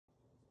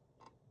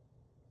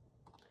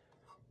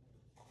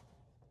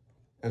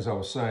as I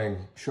was saying,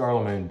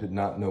 Charlemagne did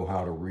not know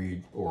how to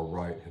read or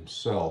write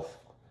himself,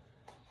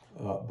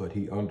 but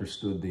he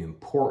understood the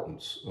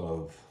importance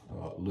of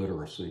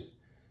literacy,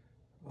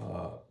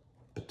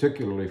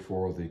 particularly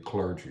for the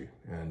clergy,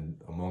 and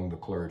among the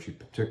clergy,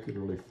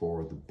 particularly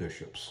for the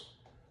bishops,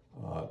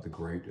 the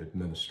great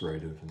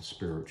administrative and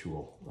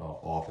spiritual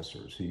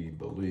officers. He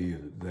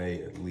believed that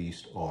they at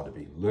least ought to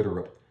be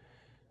literate,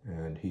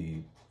 and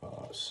he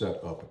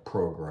set up a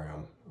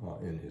program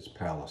in his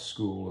palace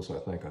school, as I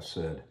think I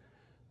said,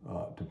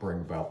 to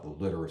bring about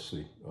the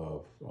literacy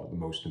of the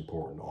most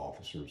important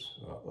officers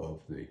of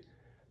the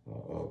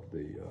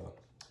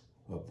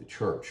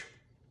church.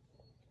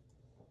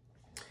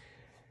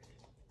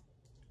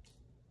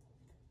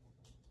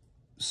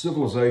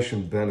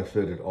 Civilization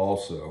benefited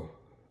also.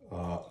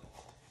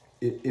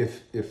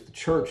 If the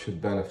church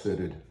had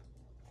benefited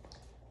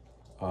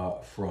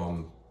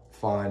from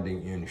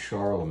finding in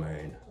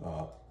Charlemagne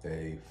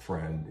a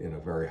friend in a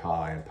very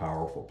high and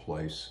powerful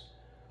place,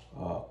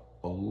 a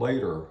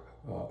later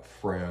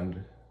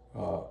friend,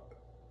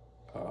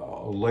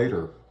 a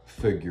later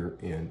figure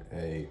in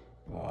a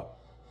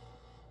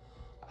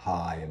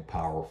high and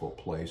powerful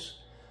place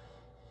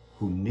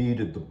who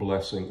needed the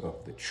blessing of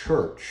the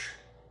church,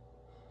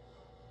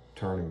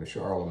 turning the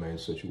Charlemagne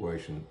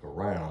situation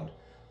around,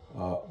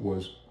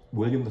 was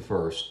William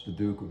I, the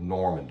Duke of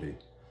Normandy,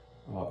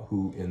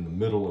 who in the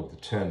middle of the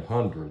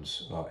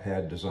 1000s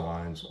had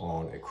designs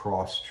on a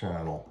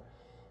cross-channel,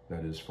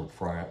 that is from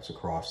France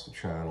across the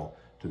channel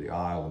to the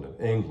island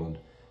of England,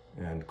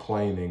 and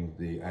claiming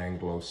the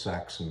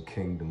Anglo-Saxon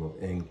kingdom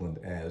of England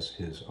as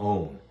his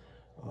own.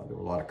 There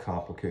were a lot of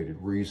complicated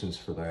reasons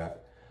for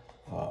that,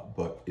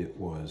 but it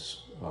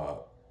was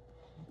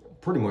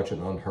pretty much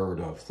an unheard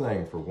of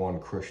thing for one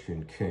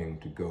Christian king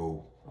to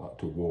go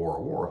to war,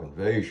 a war of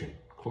invasion,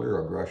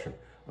 clear aggression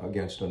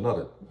against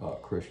another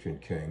Christian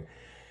king.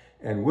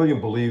 And William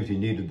believed he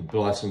needed the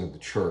blessing of the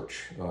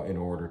church in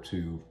order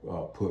to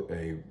put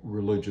a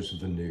religious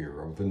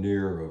veneer, a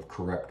veneer of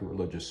correct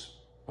religious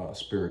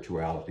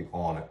spirituality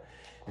on it.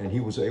 And he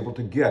was able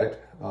to get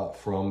it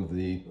from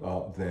the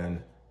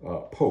then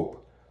Pope.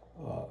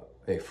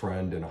 A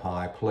friend in a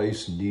high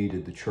place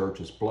needed the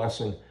church's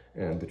blessing,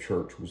 and the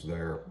church was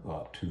there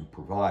to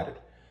provide it.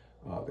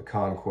 The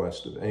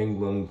conquest of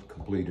England,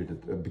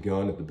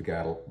 begun at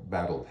the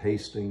Battle of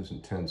Hastings in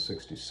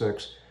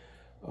 1066,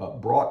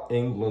 brought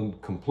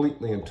England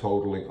completely and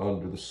totally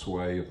under the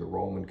sway of the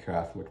Roman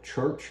Catholic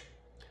Church,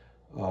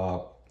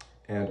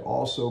 and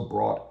also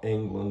brought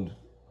England,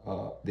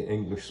 the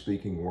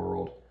English-speaking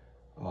world,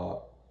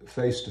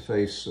 face to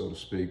face, so to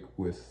speak,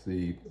 with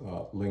the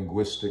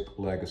linguistic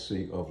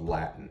legacy of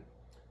Latin.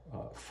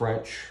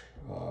 French,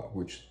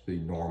 which the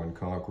Norman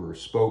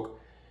conquerors spoke,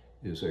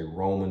 is a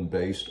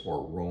Roman-based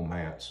or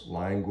Romance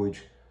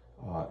language,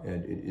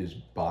 and it is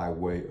by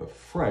way of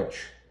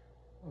French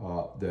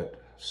that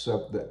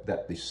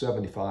the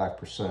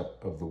 75%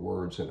 of the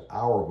words in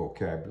our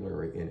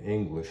vocabulary in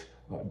English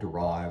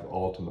derive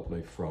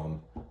ultimately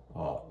from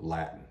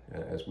Latin.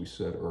 As we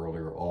said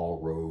earlier, all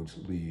roads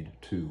lead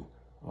to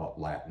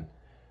Latin.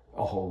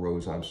 All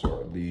roads,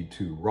 lead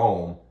to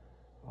Rome,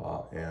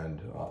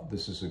 and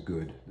this is a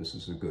good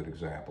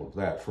example of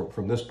that.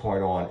 From this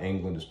point on,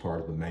 England is part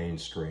of the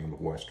mainstream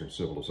of Western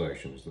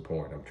civilization. Is the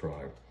point I'm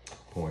trying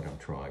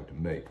to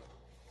make.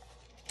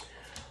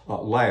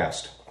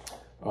 Last,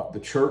 the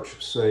church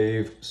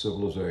saved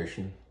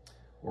civilization,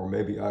 or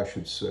maybe I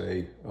should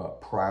say,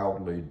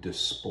 proudly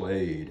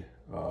displayed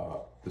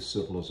the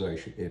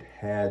civilization it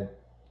had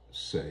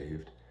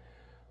saved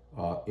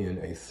in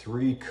a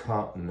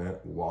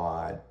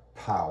three-continent-wide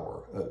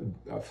power,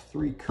 a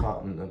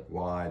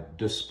three-continent-wide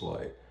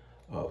display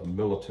of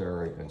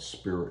military and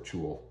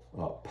spiritual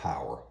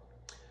power.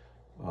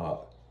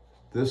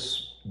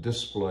 This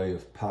display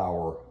of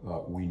power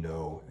we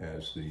know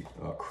as the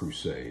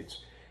Crusades.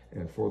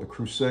 And for the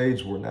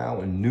Crusades, we're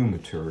now in new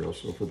material.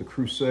 So for the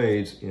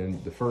Crusades,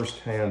 in the first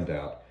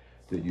handout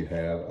that you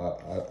have,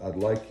 I'd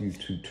like you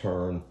to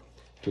turn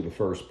to the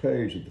first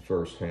page of the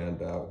first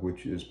handout,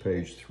 which is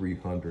page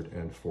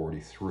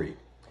 343.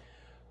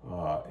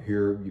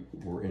 Here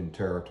we're in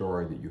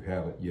territory that you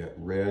haven't yet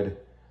read,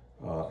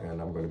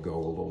 and I'm going to go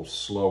a little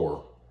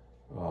slower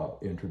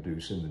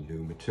introducing the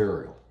new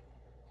material.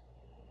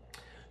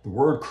 The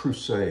word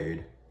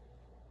crusade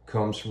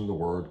comes from the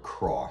word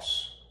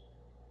cross,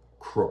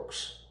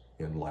 crux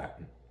in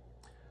Latin.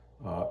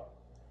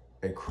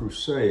 A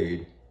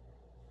crusade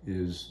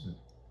is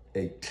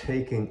a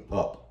taking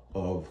up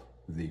of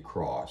the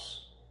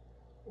cross,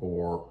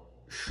 or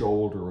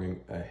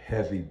shouldering a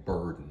heavy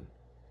burden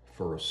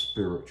for a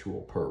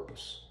spiritual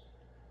purpose.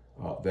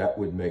 That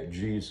would make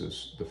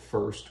Jesus the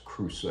first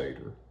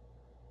crusader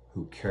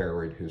who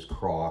carried his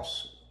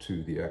cross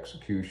to the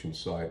execution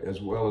site,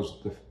 as well as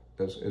the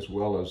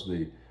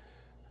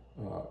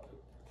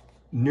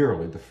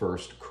nearly the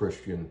first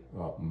Christian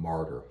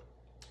martyr.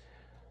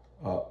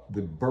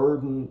 The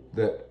burden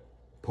that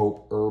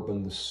Pope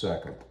Urban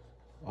II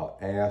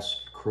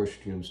asked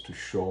Christians to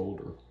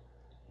shoulder,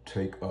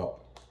 take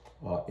up,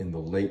 in the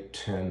late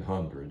 1000s,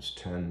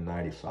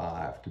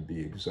 1095 to be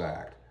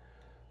exact,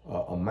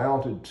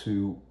 amounted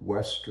to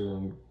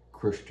Western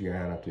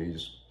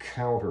Christianity's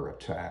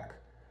counterattack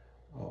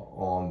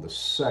on the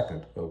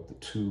second of the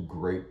two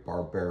great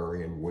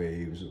barbarian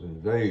waves of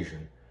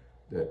invasion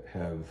that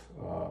have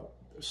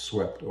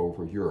swept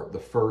over Europe. The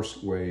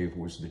first wave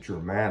was the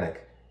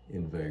Germanic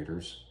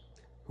invaders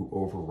who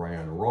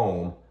overran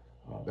Rome.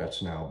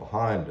 That's now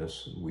behind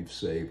us, and we've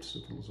saved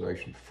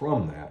civilization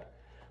from that.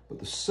 But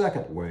the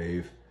second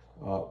wave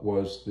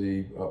was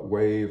the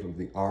wave of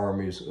the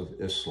armies of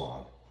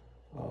Islam,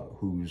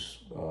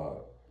 whose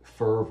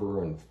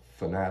fervor and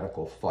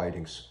fanatical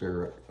fighting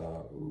spirit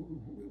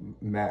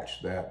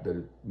matched that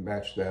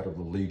of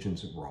the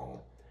legions of Rome,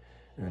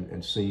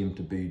 and seemed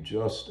to be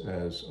just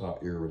as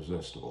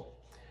irresistible.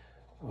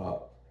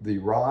 The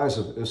rise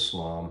of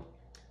Islam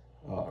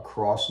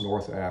across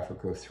North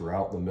Africa,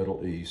 throughout the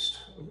Middle East,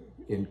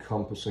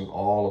 encompassing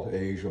all of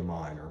Asia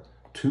Minor,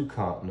 two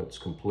continents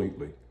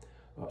completely,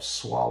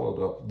 swallowed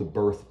up the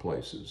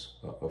birthplaces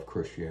of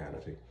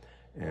Christianity,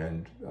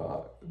 and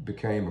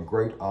became a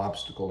great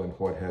obstacle in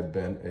what had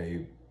been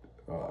a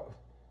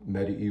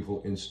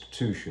medieval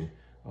institution,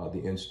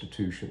 the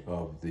institution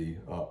of the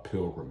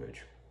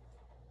pilgrimage.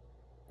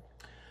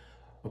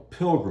 A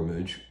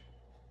pilgrimage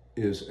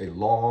is a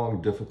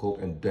long, difficult,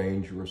 and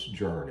dangerous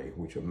journey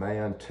which a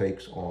man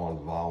takes on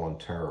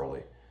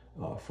voluntarily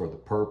for the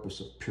purpose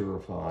of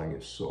purifying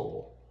his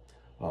soul.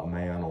 A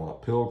man on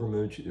a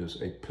pilgrimage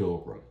is a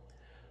pilgrim.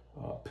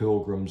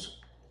 Pilgrims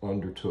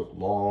undertook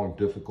long,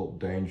 difficult,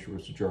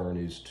 dangerous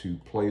journeys to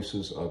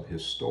places of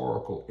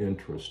historical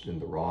interest in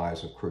the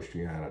rise of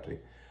Christianity,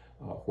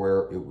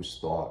 where it was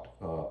thought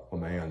a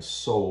man's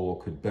soul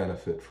could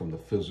benefit from the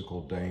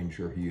physical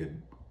danger he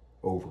had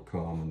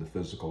overcome and the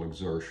physical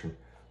exertion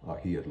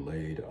he had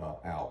laid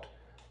out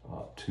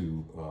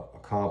to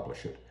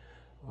accomplish it.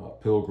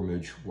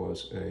 Pilgrimage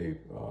was a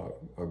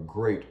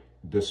great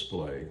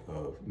display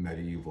of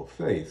medieval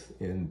faith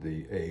in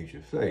the Age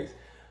of Faith.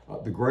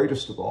 The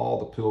greatest of all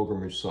the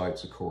pilgrimage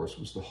sites, of course,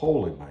 was the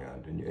Holy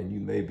Land. And you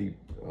may be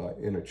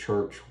in a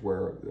church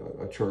where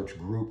a church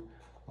group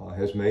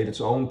has made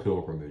its own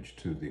pilgrimage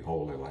to the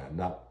Holy Land,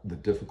 not the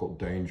difficult,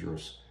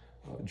 dangerous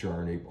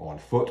journey on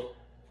foot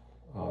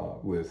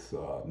with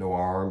no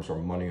arms or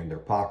money in their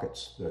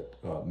pockets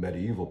that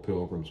medieval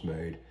pilgrims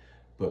made.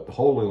 But the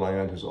Holy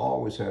Land has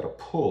always had a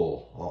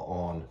pull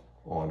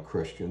on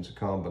Christians, a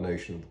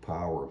combination of the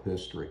power of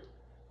history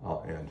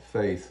and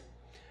faith.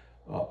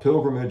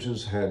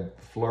 Pilgrimages had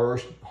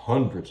flourished.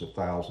 Hundreds of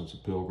thousands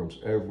of pilgrims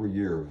every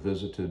year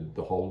visited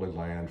the Holy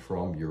Land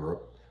from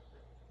Europe,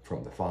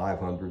 from the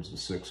 500s, the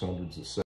 600s, the